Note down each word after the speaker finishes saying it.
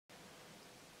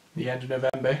the end of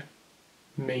November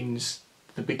means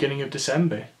the beginning of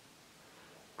December.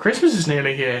 Christmas is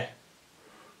nearly here.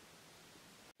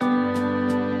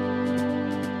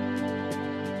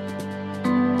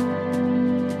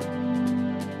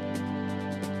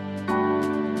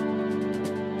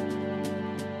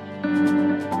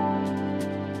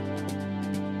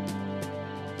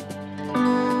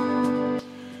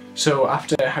 So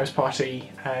after a house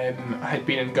party, I had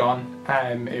been and gone.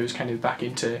 It was kind of back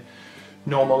into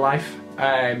normal life.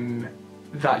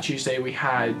 That Tuesday we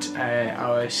had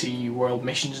our CU World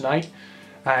Missions Night,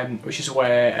 which is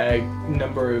where a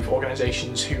number of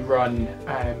organisations who run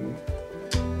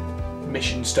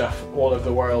mission stuff all over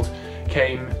the world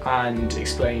came and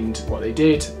explained what they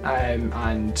did,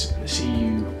 and the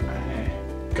CU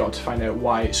got to find out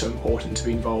why it's so important to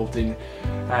be involved in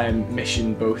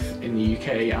mission both in the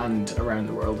UK and around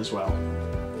the world as well.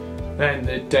 Then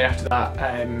the day after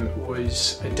that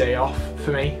was a day off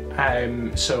for me,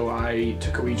 so I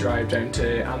took a wee drive down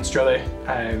to Anstruther,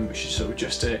 which is sort of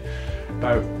just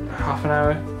about half an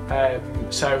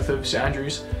hour south of St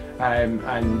Andrews,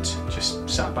 and just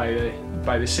sat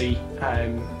by the sea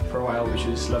for a while, which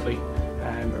was lovely,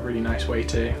 a really nice way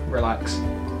to relax.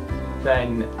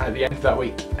 Then at the end of that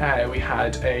week we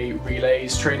had a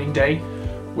relays training day,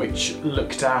 which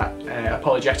looked at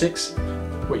apologetics,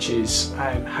 which is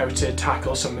how to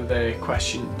tackle some of the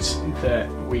questions that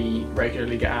we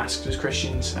regularly get asked as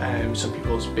Christians, some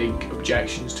people's big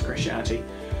objections to Christianity.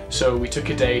 So we took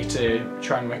a day to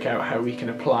try and work out how we can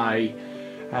apply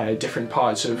different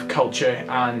parts of culture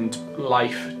and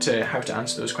life to how to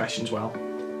answer those questions well.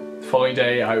 The following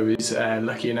day I was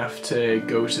lucky enough to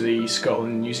go to the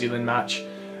Scotland-New Zealand match,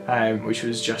 which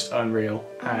was just unreal.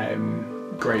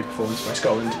 Great performance by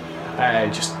Scotland,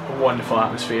 just a wonderful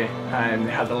atmosphere.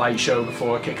 They had the light show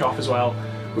before kick-off as well,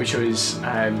 which was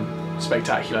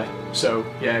spectacular. So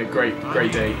yeah, great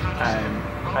day,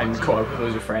 and caught up with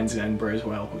loads of friends in Edinburgh as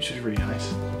well, which was really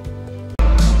nice.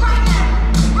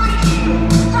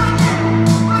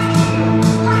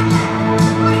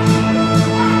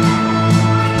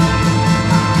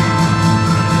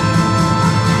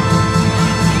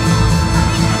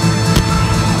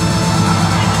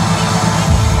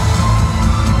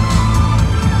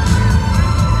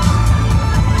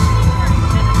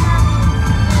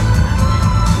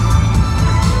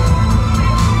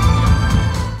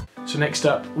 So next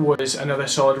up was another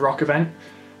Solid Rock event.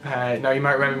 Now you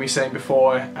might remember me saying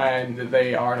before that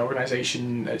they are an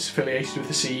organisation that's affiliated with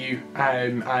the CU,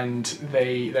 and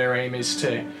their aim is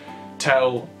to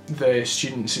tell the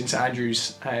students in St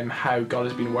Andrews how God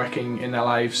has been working in their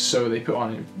lives. So they put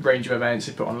on a range of events,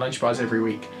 they put on lunch bars every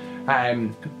week,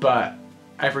 but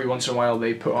every once in a while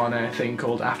they put on a thing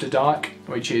called After Dark,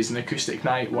 which is an acoustic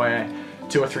night where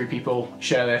 2 or 3 people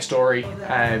share their story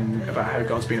about how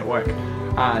God's been at work,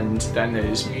 and then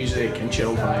there's music and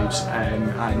chill vibes,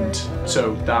 and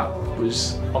so that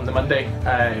was on the Monday.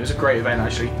 It was a great event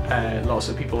actually, lots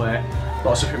of people there,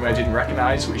 lots of whom I didn't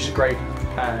recognise, which is great.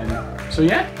 So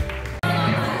yeah.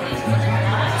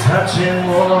 Touching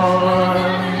one,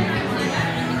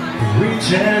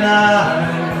 reaching out,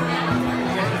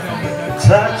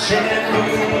 touching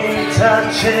me,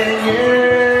 touching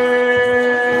you.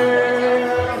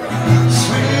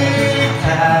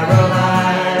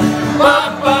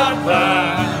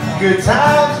 Good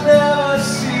times never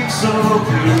seem so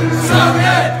good. So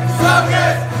good, so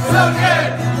good, so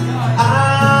good.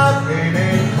 I've been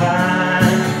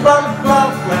inclined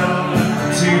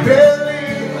to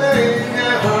believe they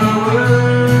never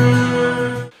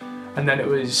would. And then it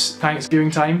was Thanksgiving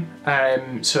time,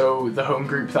 so the home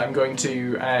group that I'm going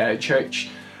to church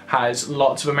has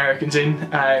lots of Americans in,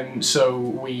 so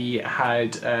we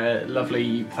had a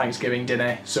lovely Thanksgiving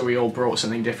dinner, so we all brought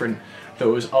something different. There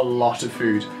was a lot of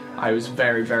food. I was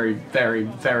very, very, very,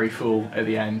 very full at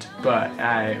the end, but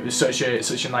it was such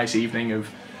a nice evening of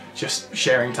just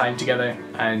sharing time together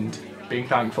and being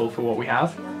thankful for what we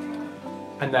have.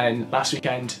 And then last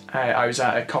weekend I was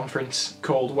at a conference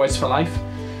called Words for Life,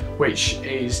 which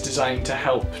is designed to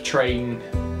help train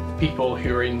people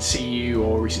who are in CU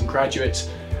or recent graduates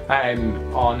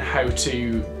on how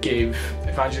to give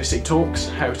evangelistic talks,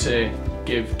 how to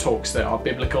give talks that are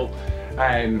biblical,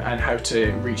 and how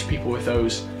to reach people with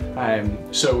those.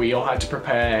 So we all had to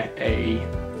prepare a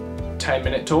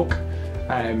 10-minute talk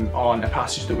on a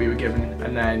passage that we were given,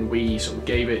 and then we sort of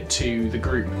gave it to the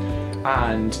group,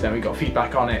 and then we got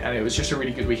feedback on it, and it was just a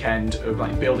really good weekend of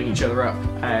like building each other up,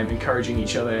 encouraging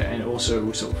each other, and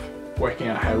also sort of working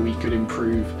out how we could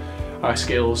improve our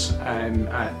skills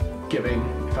at giving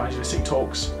evangelistic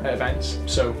talks at events.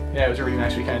 So yeah, it was a really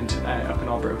nice weekend up in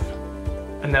Arbroath.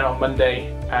 And then on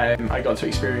Monday, I got to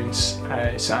experience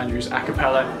St Andrew's a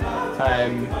cappella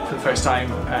for the first time.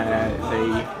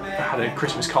 They had a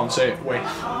Christmas concert with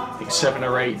I think 7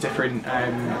 or 8 different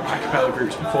a cappella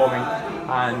groups performing,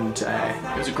 and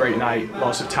it was a great night,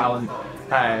 lots of talent,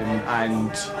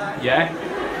 and yeah,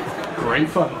 great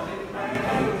fun.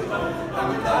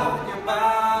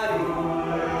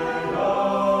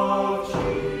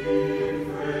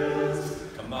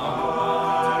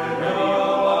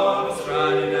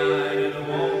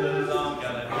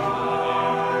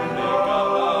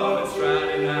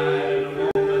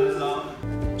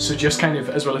 So just kind of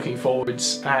as we're looking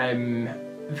forwards,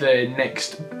 the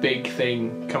next big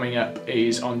thing coming up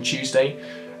is on Tuesday.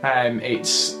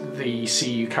 It's the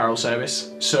CU Carol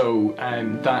service, so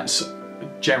that's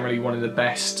generally one of the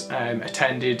best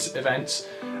attended events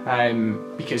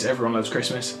because everyone loves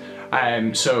Christmas.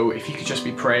 So if you could just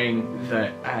be praying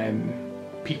that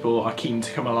people are keen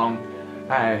to come along.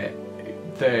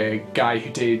 The guy who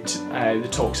did the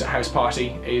talks at House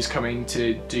Party is coming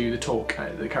to do the talk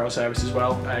at the Carol service as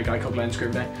well, a guy called Len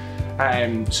Scribner.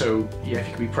 So yeah, if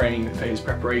you could be praying for his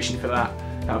preparation for that,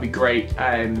 that would be great.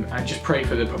 And just pray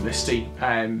for the publicity.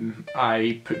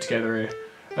 I put together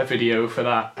a video for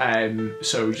that,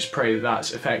 so just pray that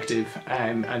that's effective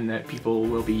and that people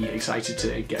will be excited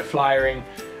to get flyering.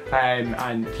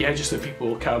 And yeah, just that people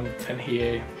will come and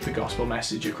hear the gospel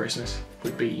message at Christmas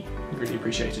would be really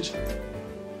appreciated.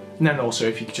 And then also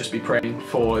if you could just be praying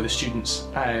for the students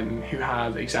who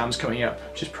have exams coming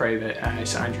up, just pray that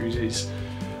St Andrews is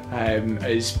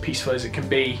as peaceful as it can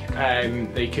be,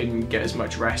 they can get as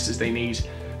much rest as they need,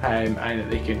 and that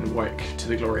they can work to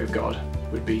the glory of God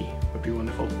would be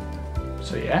wonderful.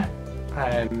 So yeah,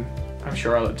 I'm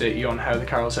sure I'll update you on how the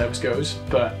carol service goes,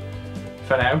 but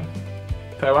for now,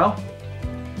 farewell.